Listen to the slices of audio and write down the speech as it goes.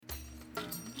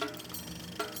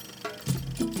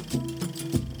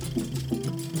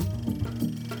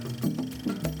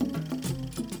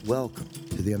Welcome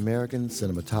to the American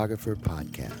Cinematographer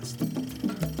Podcast.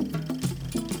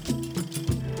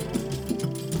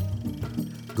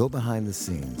 Go behind the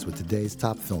scenes with today's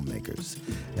top filmmakers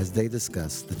as they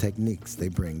discuss the techniques they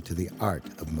bring to the art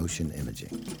of motion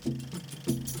imaging.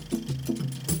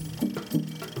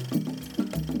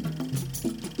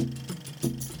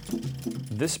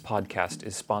 This podcast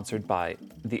is sponsored by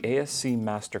the ASC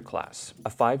Masterclass, a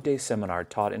 5-day seminar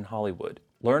taught in Hollywood.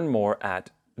 Learn more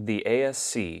at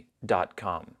theasc.com.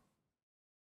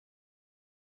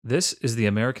 This is the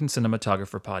American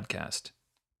Cinematographer Podcast.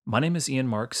 My name is Ian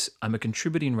Marks. I'm a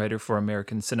contributing writer for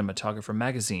American Cinematographer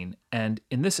magazine, and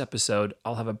in this episode,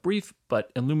 I'll have a brief but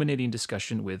illuminating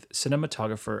discussion with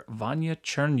cinematographer Vanya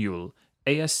Chernyul,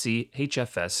 ASC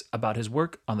HFS, about his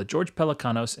work on the George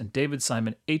Pelecanos and David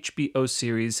Simon HBO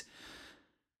series,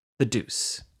 The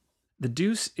Deuce. The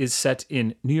Deuce is set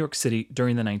in New York City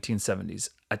during the 1970s,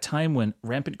 a time when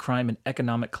rampant crime and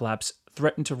economic collapse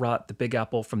threatened to rot the Big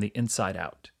Apple from the inside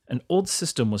out. An old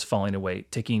system was falling away,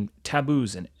 taking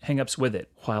taboos and hang-ups with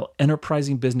it, while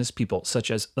enterprising business people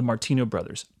such as the Martino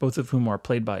brothers, both of whom are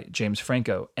played by James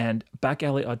Franco, and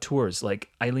back-alley auteurs like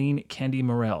Eileen Candy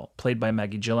Morell, played by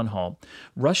Maggie Gyllenhaal,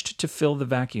 rushed to fill the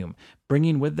vacuum,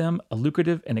 bringing with them a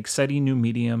lucrative and exciting new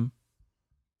medium,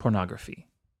 pornography.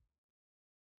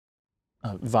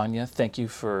 Vanya, thank you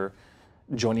for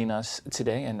joining us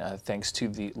today, and thanks to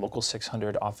the Local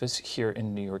 600 office here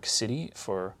in New York City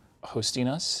for hosting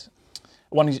us. I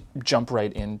want to jump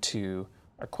right into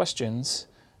our questions.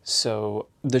 So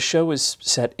the show is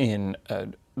set in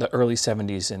the early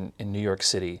 70s in New York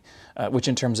City, which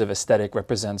in terms of aesthetic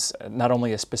represents not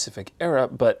only a specific era,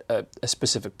 but a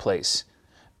specific place.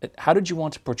 How did you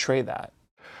want to portray that?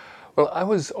 Well, I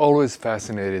was always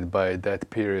fascinated by that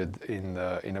period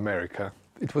in America.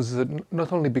 It was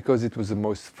not only because it was the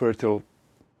most fertile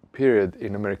period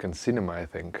in American cinema, I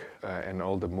think, and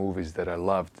all the movies that I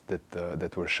loved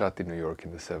that were shot in New York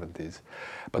in the 70s,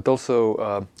 but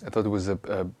also I thought it was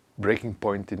a breaking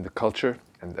point in the culture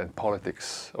and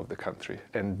politics of the country.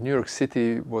 And New York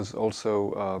City was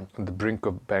also on the brink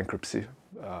of bankruptcy,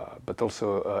 but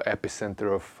also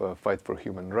epicenter of fight for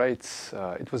human rights.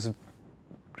 It was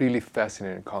really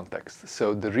fascinating context.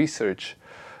 So the research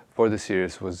for the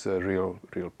series was a real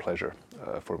pleasure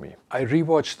for me. I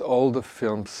rewatched all the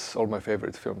films, all my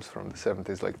favorite films from the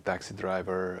 70s, like Taxi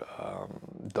Driver,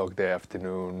 Dog Day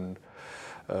Afternoon,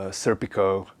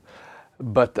 Serpico,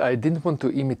 but I didn't want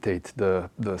to imitate the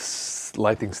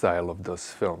lighting style of those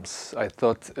films. I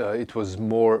thought it was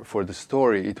more for the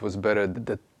story, it was better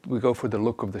that we go for the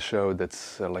look of the show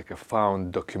that's like a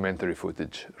found documentary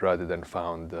footage rather than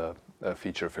found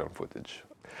feature film footage.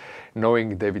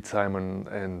 Knowing David Simon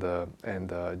and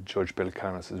George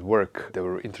Pelecanos' work, they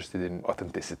were interested in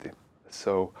authenticity.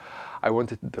 So I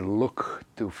wanted the look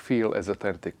to feel as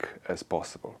authentic as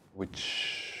possible,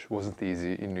 which wasn't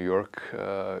easy in New York.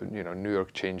 New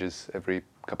York changes every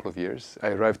couple of years. I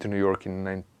arrived to New York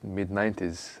in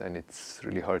mid-90s, and it's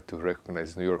really hard to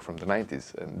recognize New York from the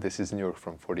 90s, and this is New York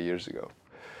from 40 years ago.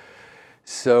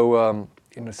 So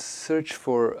in a search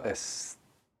for aesthetics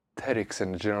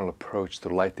and a general approach to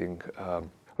lighting,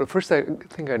 well, first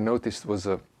thing I noticed was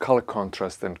a color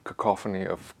contrast and cacophony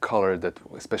of color that,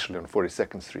 especially on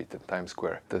 42nd Street and Times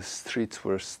Square, the streets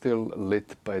were still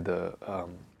lit by the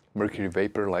mercury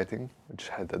vapor lighting, which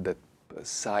had that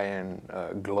cyan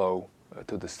glow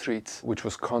to the streets, which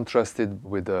was contrasted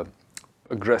with the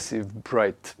aggressive,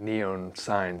 bright neon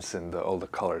signs and all the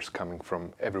colors coming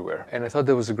from everywhere. And I thought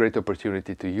there was a great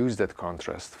opportunity to use that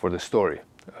contrast for the story,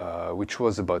 which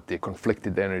was about the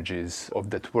conflicted energies of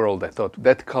that world. I thought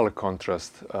that color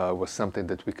contrast was something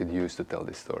that we could use to tell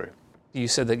this story. You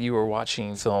said that you were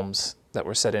watching films that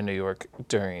were set in New York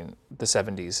during the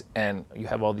 70s, and you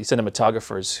have all these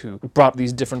cinematographers who brought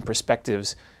these different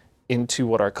perspectives into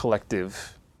what our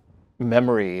collective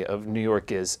memory of New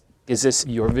York is. Is this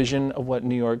your vision of what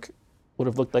New York would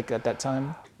have looked like at that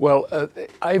time? Well,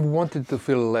 I wanted to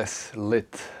feel less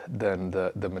lit than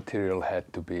the material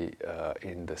had to be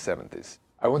in the 70s.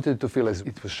 I wanted to feel as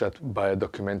it was shot by a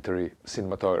documentary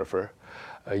cinematographer,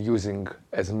 using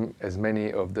as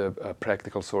many of the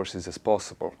practical sources as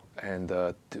possible. And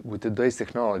with today's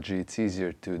technology, it's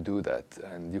easier to do that,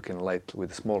 and you can light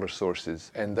with smaller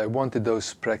sources. And I wanted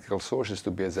those practical sources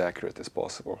to be as accurate as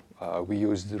possible. We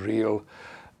used real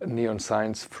neon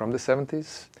signs from the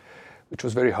 70s, which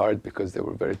was very hard because they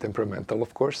were very temperamental,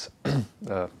 of course,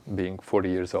 being 40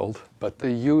 years old. But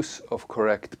the use of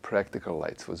correct practical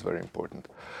lights was very important.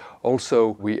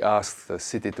 Also, we asked the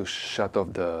city to shut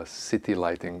off the city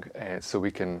lighting so we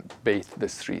can bathe the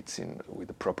streets with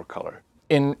the proper color.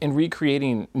 In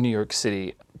recreating New York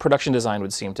City, production design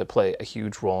would seem to play a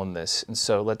huge role in this. And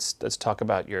so let's talk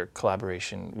about your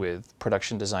collaboration with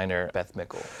production designer Beth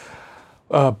Mickle.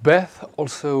 Beth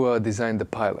also designed the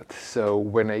pilot. So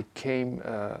when I came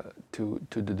to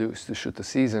the Deuce to shoot the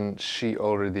season, she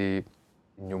already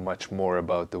knew much more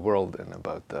about the world and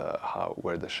about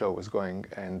where the show was going,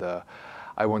 and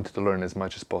I wanted to learn as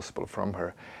much as possible from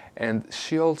her. And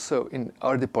she also, in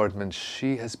our department,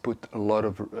 she has put a lot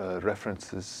of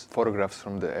references, photographs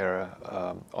from the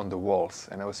era on the walls,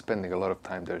 and I was spending a lot of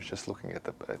time there just looking at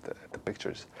the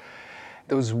pictures.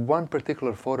 There was one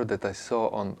particular photo that I saw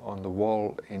on the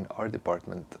wall in our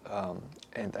department,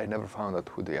 and I never found out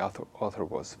who the author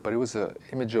was, but it was an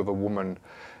image of a woman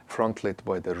front-lit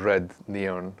by the red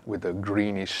neon with a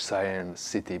greenish cyan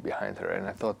city behind her, and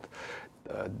I thought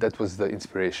that was the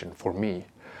inspiration for me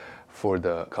for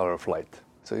the Color of Light.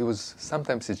 So it was,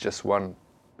 sometimes it's just one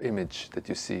image that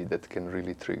you see that can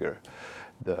really trigger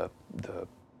the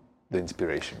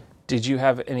inspiration. Did you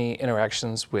have any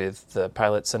interactions with the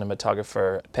pilot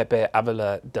cinematographer Pepe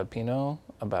Avila del Pino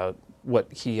about what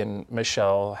he and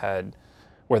Michelle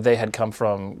where they had come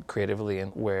from creatively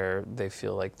and where they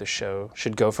feel like the show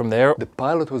should go from there? The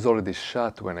pilot was already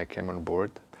shot when I came on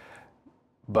board,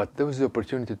 but there was the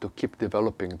opportunity to keep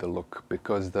developing the look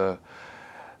because the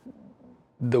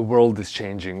world is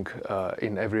changing.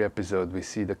 In every episode we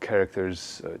see the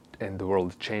characters and the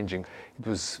world changing. It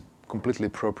was completely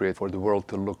appropriate for the world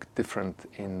to look different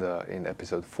in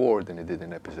episode 4 than it did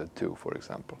in episode 2, for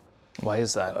example. Why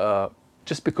is that?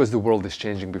 Just because the world is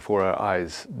changing before our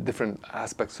eyes, different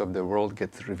aspects of the world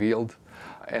get revealed,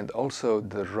 and also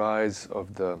the rise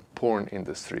of the porn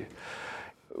industry.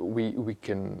 We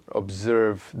can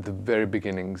observe the very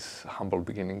beginnings, humble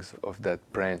beginnings of that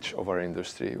branch of our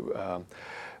industry,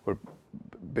 where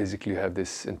basically you have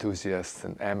these enthusiasts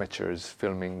and amateurs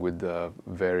filming with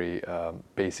very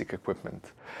basic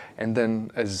equipment. And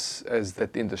then as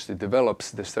that industry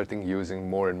develops, they're starting using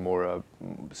more and more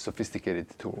sophisticated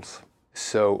tools.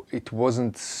 So it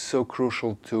wasn't so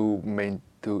crucial to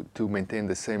maintain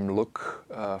the same look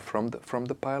from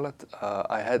the pilot.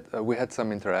 We had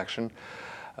some interaction.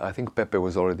 I think Pepe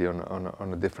was already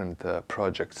on a different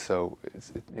project, so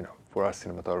for us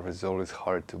cinematographers, it's always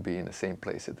hard to be in the same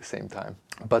place at the same time.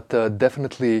 But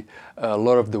definitely a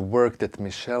lot of the work that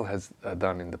Michelle has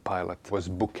done in the pilot was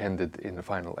bookended in the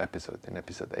final episode, in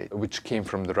episode 8, which came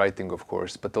from the writing, of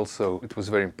course, but also it was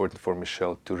very important for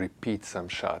Michelle to repeat some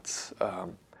shots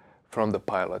from the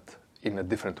pilot in a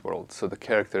different world. So the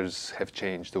characters have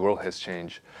changed, the world has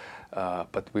changed,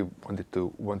 but we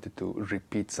wanted to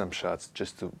repeat some shots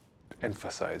just to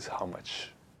emphasize how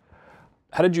much.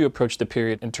 How did you approach the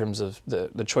period in terms of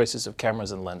the choices of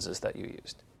cameras and lenses that you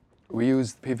used? We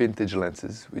used P-Vintage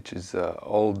lenses, which is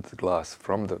old glass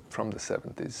from the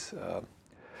 70s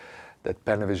that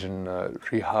Panavision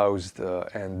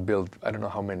rehoused and built. I don't know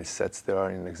how many sets there are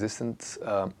in existence.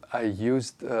 I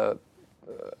used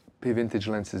P-Vintage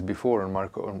lenses before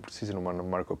on season 1 of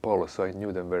Marco Polo, so I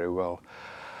knew them very well.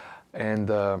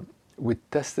 And we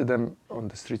tested them on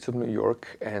the streets of New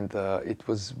York, and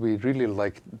we really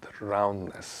liked the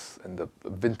roundness and the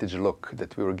vintage look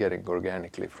that we were getting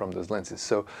organically from those lenses.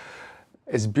 So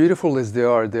as beautiful as they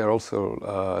are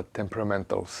also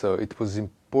temperamental. So it was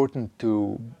important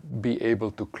to be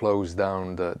able to close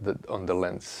down on the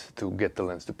lens, to get the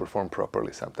lens to perform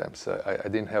properly sometimes. I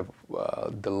didn't have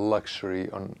the luxury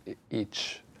on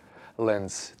each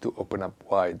lens to open up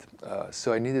wide.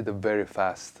 So I needed a very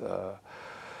fast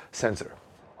sensor,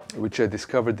 which I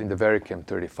discovered in the Varicam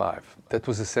 35. That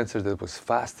was a sensor that was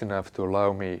fast enough to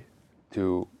allow me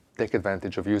to take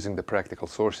advantage of using the practical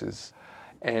sources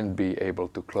and be able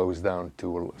to close down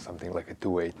to something like a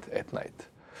 2.8 at night.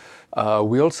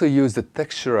 We also used a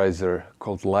texturizer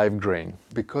called Live Grain.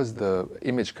 Because the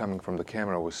image coming from the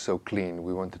camera was so clean,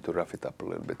 we wanted to rough it up a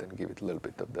little bit and give it a little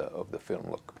bit of the film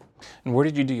look. And where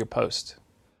did you do your post?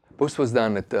 Post was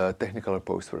done at Technicolor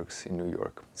Postworks in New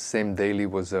York. Sam Daly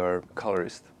was our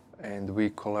colorist, and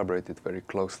we collaborated very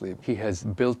closely. He has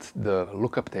built the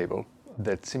lookup table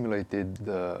that simulated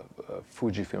the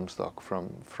Fuji film stock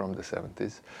from the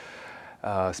 70s,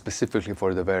 specifically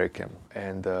for the Varicam.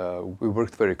 And we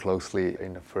worked very closely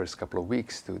in the first couple of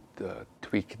weeks to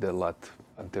tweak the LUT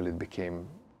until it became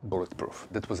bulletproof.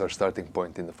 That was our starting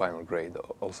point in the final grade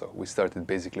also. We started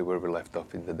basically where we left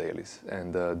off in the dailies,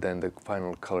 and then the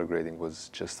final color grading was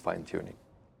just fine-tuning.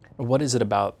 What is it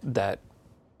about that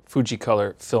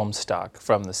Fujicolor film stock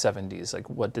from the 70s? Like,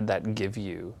 what did that give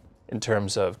you in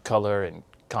terms of color and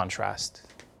contrast?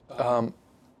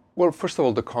 Well, first of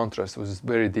all, the contrast was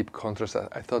very deep contrast.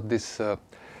 I thought this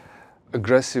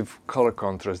aggressive color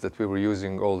contrast that we were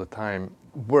using all the time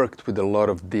worked with a lot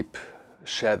of deep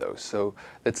shadows. So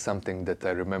that's something that I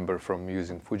remember from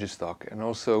using Fuji stock. And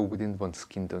also we didn't want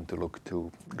skin tone to look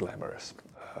too glamorous.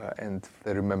 And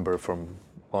I remember from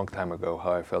a long time ago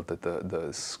how I felt that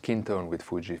the skin tone with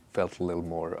Fuji felt a little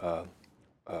more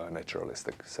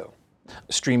naturalistic. So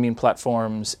Streaming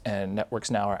platforms and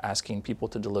networks now are asking people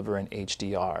to deliver in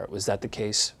HDR. Was that the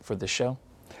case for this show?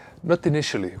 not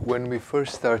initially. When we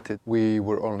first started, we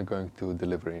were only going to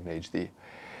deliver in HD.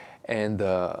 And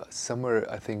somewhere,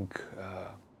 I think,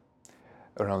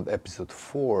 around episode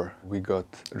 4, we got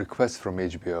requests from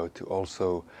HBO to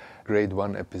also grade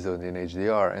one episode in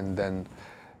HDR, and then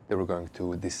they were going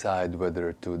to decide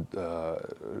whether to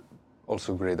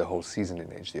also grade the whole season in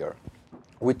HDR,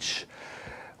 which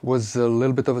was a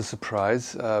little bit of a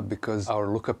surprise because our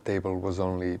lookup table was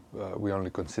we only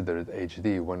considered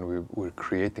HD when we were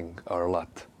creating our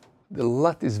LUT. The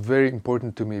LUT is very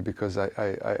important to me because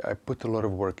I put a lot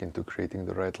of work into creating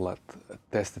the right LUT,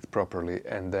 test it properly,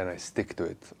 and then I stick to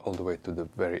it all the way to the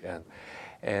very end.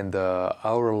 And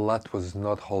our LUT was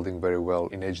not holding very well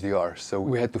in HDR, so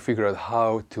we had to figure out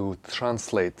how to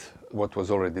translate what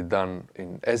was already done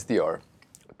in SDR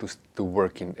to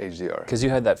work in HDR. Because you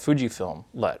had that Fujifilm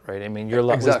LUT, right? I mean, your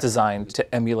LUT was designed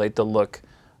to emulate the look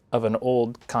of an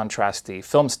old contrasty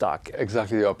film stock.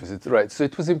 Exactly the opposite, right. So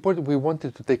it was important, we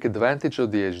wanted to take advantage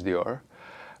of the HDR,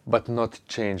 but not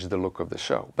change the look of the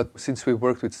show. But since we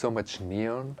worked with so much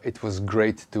neon, it was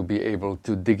great to be able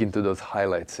to dig into those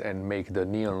highlights and make the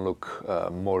neon look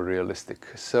more realistic.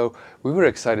 So we were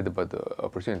excited about the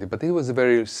opportunity, but it was a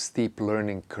very steep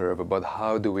learning curve about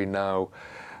how do we now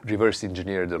reverse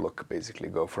engineer the look, basically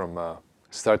go from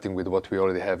starting with what we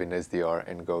already have in SDR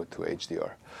and go to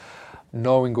HDR.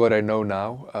 Knowing what I know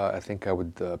now, I think I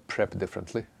would prep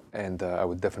differently, and I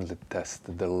would definitely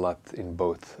test the LUT in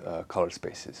both color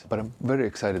spaces. But I'm very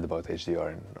excited about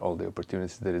HDR and all the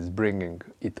opportunities that it's bringing.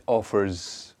 It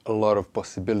offers a lot of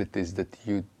possibilities that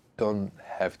you don't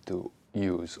have to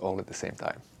use all at the same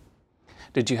time.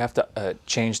 Did you have to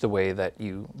change the way that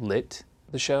you lit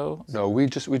the show? No, we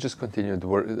just continued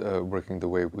working the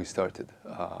way we started,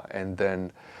 and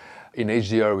then in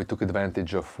HDR we took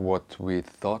advantage of what we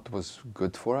thought was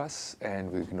good for us,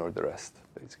 and we ignored the rest,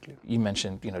 basically. You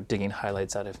mentioned, digging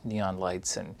highlights out of neon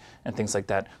lights and things like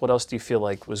that. What else do you feel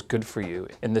like was good for you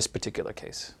in this particular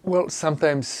case? Well,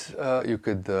 sometimes you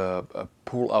could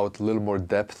pull out a little more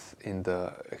depth in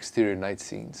the exterior night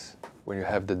scenes. When you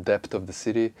have the depth of the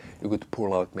city, you could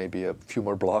pull out maybe a few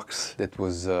more blocks that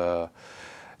was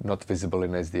not visible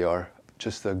in SDR.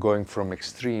 Just going from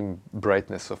extreme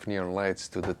brightness of neon lights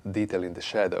to the detail in the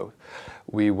shadow,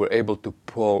 we were able to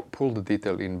pull the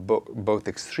detail in both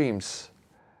extremes,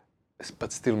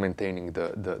 but still maintaining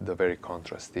the very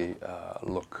contrasty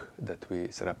look that we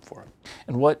set up for.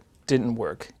 And what didn't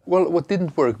work? Well, what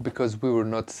didn't work, because we were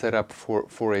not set up for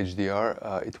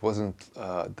HDR, it wasn't,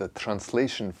 the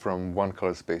translation from one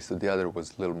color space to the other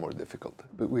was a little more difficult.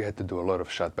 But we had to do a lot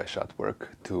of shot-by-shot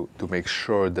work to make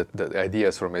sure that the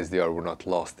ideas from SDR were not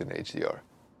lost in HDR.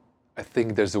 I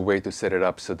think there's a way to set it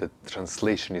up so that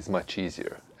translation is much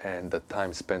easier and the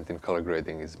time spent in color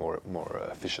grading is more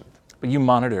efficient. But you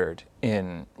monitored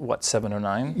in,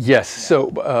 709? Yes, yeah.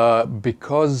 So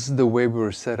because the way we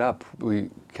were set up,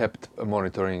 we kept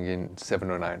monitoring in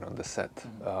 709 on the set.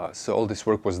 So all this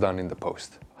work was done in the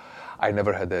post. I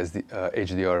never had the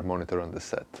HDR monitor on the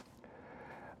set,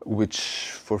 which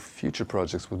for future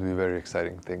projects would be very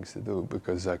exciting things to do,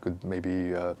 because I could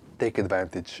maybe take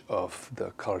advantage of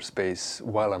the color space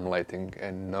while I'm lighting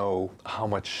and know how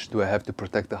much do I have to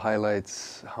protect the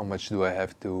highlights, how much do I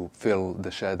have to fill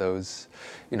the shadows.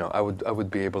 I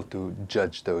would be able to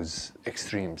judge those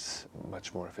extremes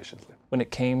much more efficiently. When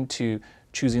it came to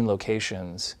choosing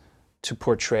locations to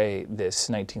portray this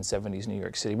 1970s New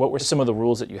York City, what were some of the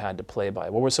rules that you had to play by?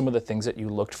 What were some of the things that you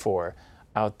looked for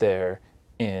out there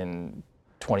in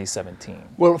 2017?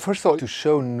 Well, first of all, to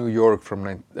show New York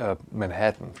from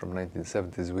Manhattan from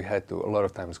 1970s, we had to a lot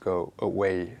of times go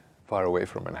far away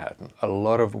from Manhattan. A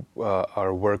lot of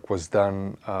our work was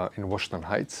done in Washington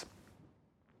Heights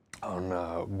on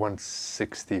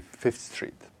 165th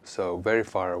Street. So very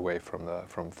far away from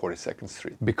 42nd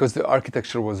Street, because the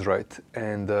architecture was right,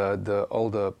 and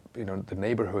the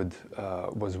neighborhood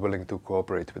was willing to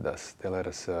cooperate with us. They let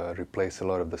us replace a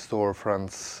lot of the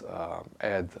storefronts,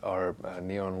 add our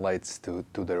neon lights to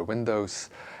their windows.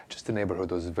 Just the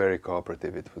neighborhood was very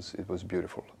cooperative. It was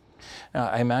beautiful. Now,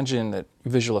 I imagine that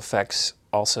visual effects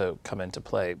also come into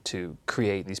play to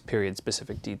create these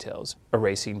period-specific details,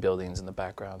 erasing buildings in the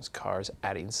backgrounds, cars,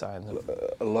 adding signs.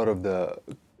 A lot of the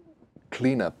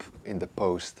cleanup in the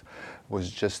post was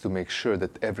just to make sure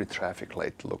that every traffic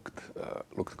light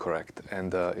looked correct.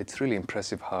 And it's really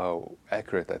impressive how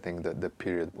accurate I think that the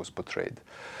period was portrayed.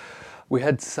 We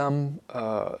had some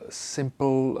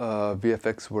simple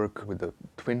VFX work with the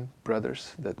twin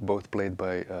brothers that both played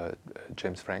by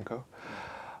James Franco.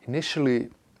 Initially,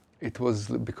 it was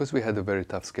because we had a very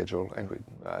tough schedule, and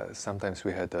sometimes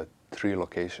we had 3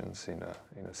 locations in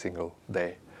a single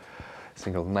day,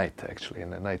 single night actually,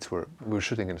 and the nights we were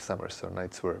shooting in the summer, so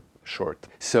nights were short.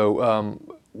 So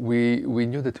we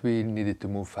knew that we needed to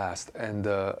move fast, and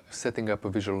setting up a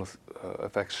visual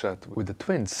effects shot with the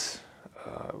twins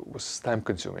was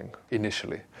time-consuming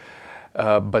initially.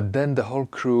 But then the whole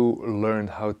crew learned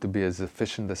how to be as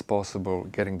efficient as possible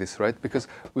getting this right, because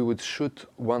we would shoot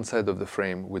one side of the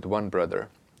frame with one brother,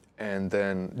 and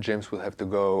then James would have to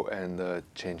go and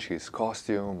change his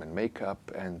costume and makeup,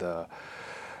 and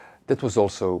that was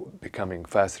also becoming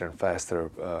faster and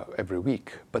faster every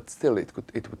week. But still, it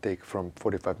would take from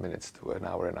 45 minutes to an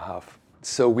hour and a half.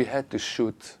 So we had to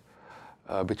shoot.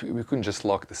 But we couldn't just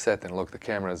lock the set and lock the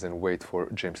cameras and wait for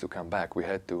James to come back. We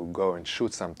had to go and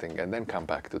shoot something and then come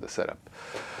back to the setup.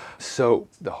 So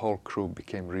the whole crew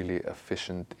became really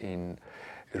efficient in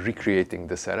recreating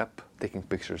the setup, taking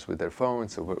pictures with their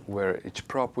phones of where each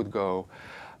prop would go.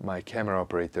 My camera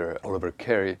operator, Oliver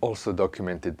Carey, also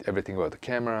documented everything about the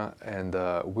camera, and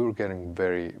we were getting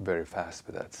very, very fast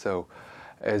with that. So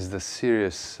as the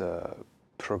series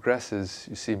progresses,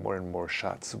 you see more and more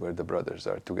shots where the brothers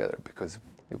are together, because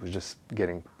it was just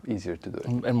getting easier to do it.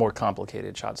 And more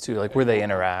complicated shots too, like where they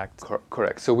interact.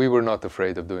 Correct. So we were not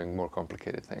afraid of doing more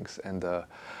complicated things. And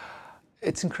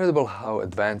it's incredible how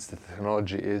advanced the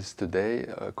technology is today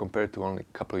compared to only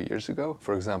a couple of years ago.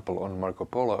 For example, on Marco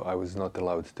Polo, I was not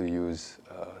allowed to use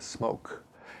smoke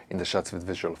in the shots with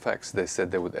visual effects. They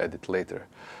said they would add it later.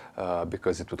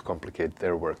 Because it would complicate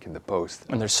their work in the post.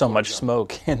 And there's so much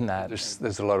smoke in that.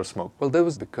 There's a lot of smoke. Well, that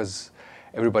was because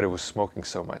everybody was smoking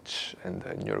so much, and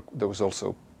in New York there was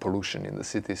also pollution in the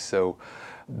city. So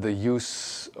the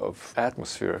use of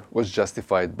atmosphere was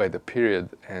justified by the period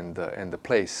and the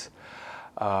place,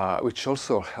 which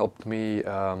also helped me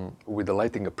with the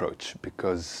lighting approach,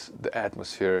 because the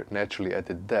atmosphere naturally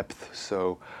added depth.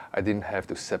 So I didn't have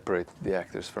to separate the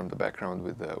actors from the background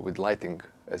with lighting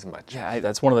as much. Yeah,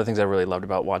 that's one of the things I really loved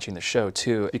about watching the show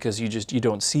too, because you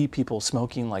don't see people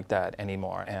smoking like that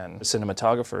anymore, and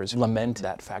cinematographers lament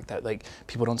that fact that like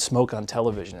people don't smoke on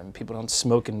television and people don't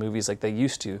smoke in movies like they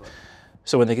used to.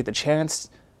 So when they get the chance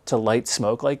to light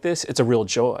smoke like this, it's a real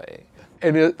joy.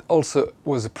 And it also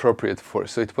was appropriate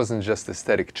so it wasn't just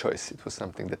aesthetic choice, it was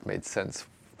something that made sense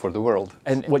for the world.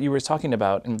 And what you were talking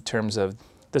about in terms of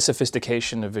the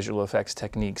sophistication of visual effects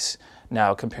techniques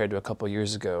now compared to a couple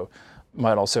years ago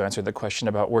might also answer the question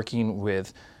about working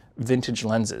with vintage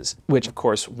lenses, which of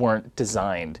course weren't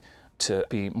designed to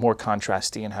be more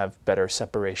contrasty and have better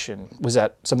separation. Was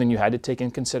that something you had to take in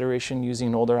consideration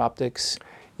using older optics?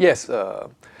 Yes,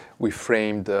 we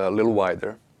framed a little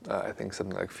wider, I think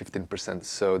something like 15%,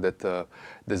 so that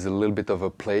there's a little bit of a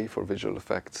play for visual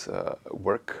effects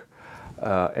work.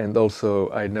 And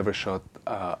also I never shot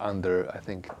under, I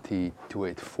think,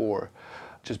 T284,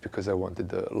 just because I wanted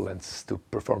the lens to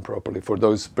perform properly for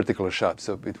those particular shots,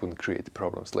 so it wouldn't create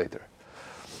problems later.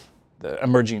 The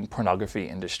emerging pornography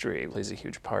industry plays a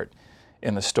huge part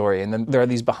in the story. And then there are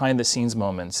these behind-the-scenes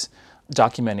moments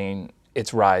documenting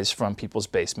its rise from people's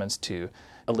basements to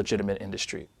a legitimate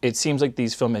industry. It seems like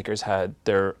these filmmakers had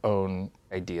their own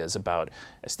ideas about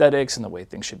aesthetics and the way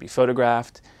things should be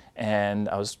photographed. And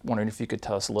I was wondering if you could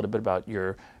tell us a little bit about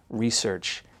your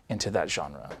research into that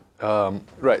genre.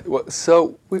 Right. Well,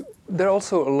 so there are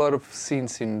also a lot of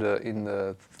scenes in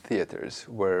the theaters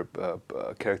where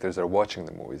characters are watching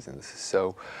the movies,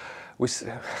 so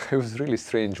it was really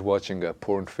strange watching a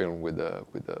porn film with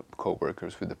the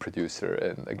co-workers, with the producer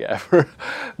and a gaffer.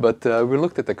 But we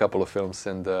looked at a couple of films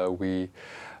and we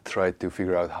tried to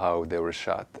figure out how they were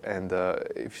shot. And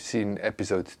if you've seen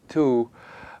episode 2,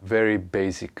 very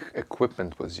basic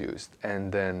equipment was used.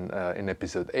 And then in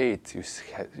episode 8,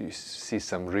 you see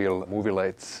some real movie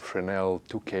lights, Fresnel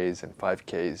 2Ks and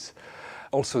 5Ks.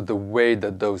 Also, the way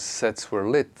that those sets were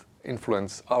lit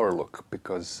influenced our look,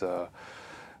 because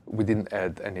we didn't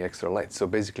add any extra lights. So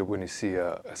basically, when you see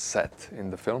a set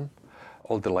in the film,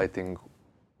 all the lighting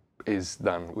is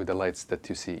done with the lights that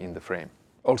you see in the frame.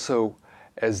 Also,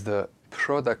 as the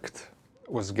product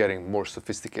was getting more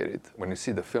sophisticated, when you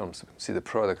see the films, see the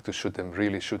product to shoot them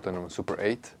on Super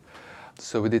 8,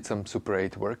 So we did some Super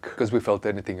 8 work because we felt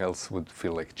anything else would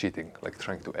feel like cheating, like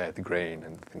trying to add grain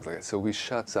and things like that. So we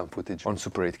shot some footage on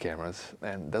Super 8 cameras,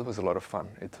 and that was a lot of fun.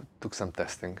 It took some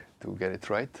testing to get it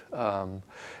right.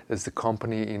 There's the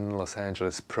company in Los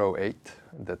Angeles, Pro 8,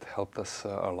 that helped us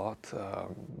a lot,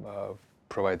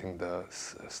 providing the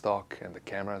stock and the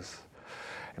cameras.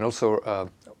 And also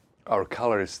our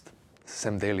colorist,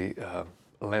 Sam Daly,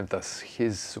 lent us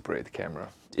his Super 8 camera.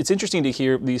 It's interesting to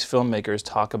hear these filmmakers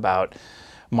talk about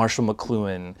Marshall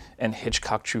McLuhan and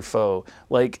Hitchcock Truffaut.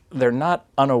 Like, they're not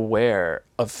unaware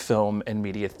of film and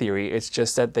media theory. It's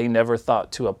just that they never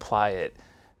thought to apply it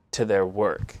to their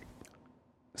work.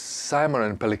 Simon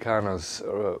and Pelikanos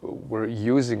were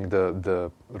using the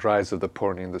rise of the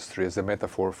porn industry as a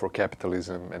metaphor for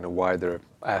capitalism and wider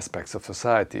aspects of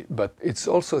society. But it's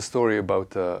also a story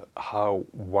about how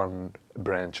one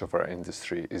branch of our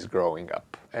industry is growing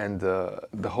up. And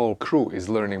the whole crew is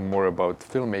learning more about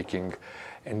filmmaking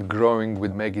and growing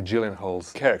with Maggie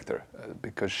Gyllenhaal's character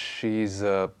because she's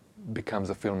becomes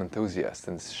a film enthusiast,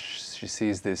 and she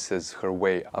sees this as her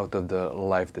way out of the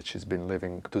life that she's been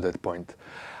living to that point.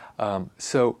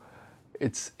 So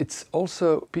it's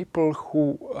also people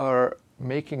who are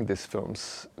making these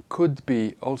films could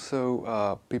be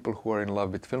also people who are in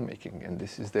love with filmmaking, and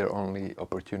this is their only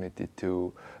opportunity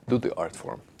to do the art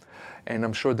form. And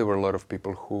I'm sure there were a lot of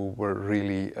people who were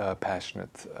really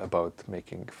passionate about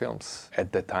making films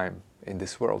at that time in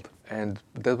this world. And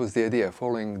that was the idea,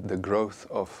 following the growth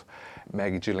of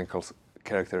Maggie Gyllenhaal's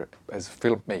character as a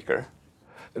filmmaker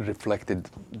reflected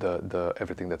the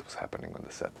everything that was happening on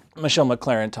the set. Michelle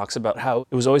MacLaren talks about how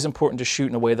it was always important to shoot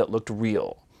in a way that looked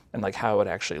real, and like how it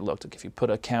actually looked. Like if you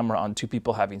put a camera on two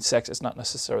people having sex, it's not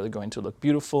necessarily going to look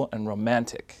beautiful and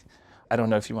romantic. I don't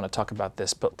know if you want to talk about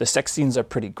this, but the sex scenes are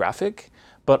pretty graphic,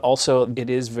 but also it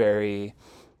is very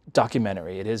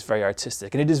documentary, it is very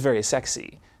artistic, and it is very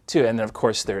sexy too. And then of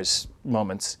course there's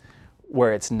moments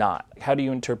where it's not. How do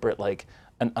you interpret like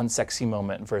an unsexy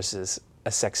moment versus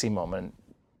a sexy moment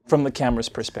from the camera's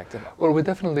perspective? Well, we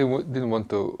definitely didn't want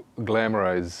to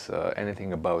glamorize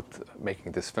anything about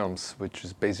making these films, which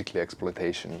is basically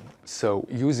exploitation. So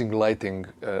using lighting,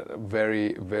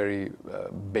 very, very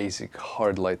basic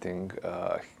hard lighting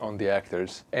on the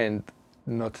actors, and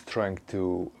not trying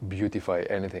to beautify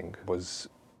anything was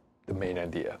the main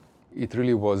idea. It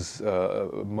really was,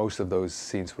 most of those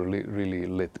scenes were really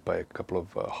lit by a couple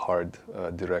of hard,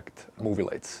 direct movie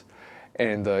lights.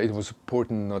 And it was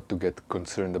important not to get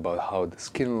concerned about how the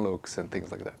skin looks and things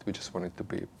like that. We just wanted to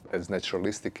be as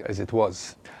naturalistic as it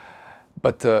was.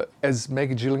 But as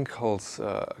Maggie Gyllenhaal's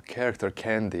character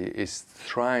Candy is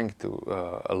trying to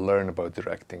learn about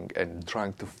directing and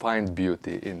trying to find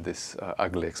beauty in this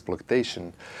ugly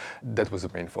exploitation, that was the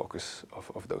main focus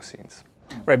of those scenes.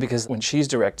 Right, because when she's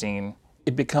directing,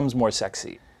 it becomes more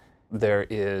sexy. There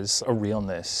is a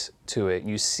realness to it.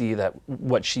 You see that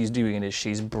what she's doing is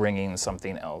she's bringing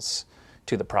something else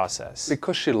to the process.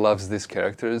 Because she loves these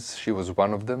characters, she was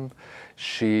one of them,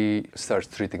 she starts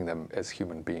treating them as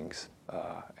human beings.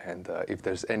 And if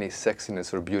there's any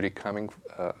sexiness or beauty coming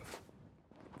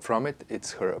from it,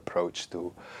 it's her approach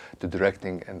to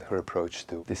directing and her approach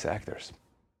to these actors.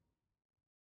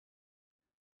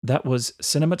 That was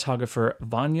cinematographer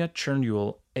Vanya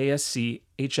Chernyul, ASC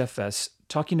HFS,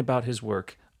 talking about his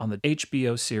work on the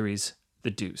HBO series The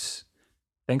Deuce.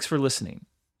 Thanks for listening.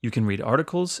 You can read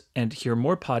articles and hear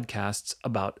more podcasts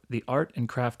about the art and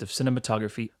craft of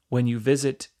cinematography when you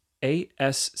visit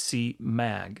ascmag.com.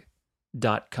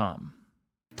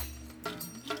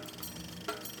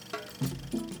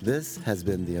 This has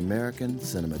been the American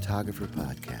Cinematographer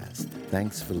Podcast.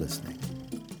 Thanks for listening.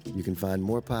 You can find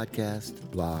more podcasts,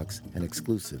 blogs, and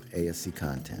exclusive ASC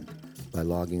content by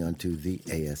logging onto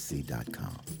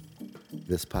theasc.com.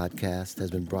 This podcast has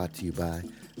been brought to you by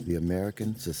the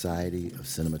American Society of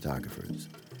Cinematographers,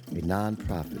 a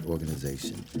nonprofit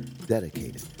organization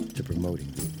dedicated to promoting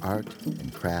the art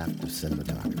and craft of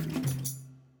cinematography.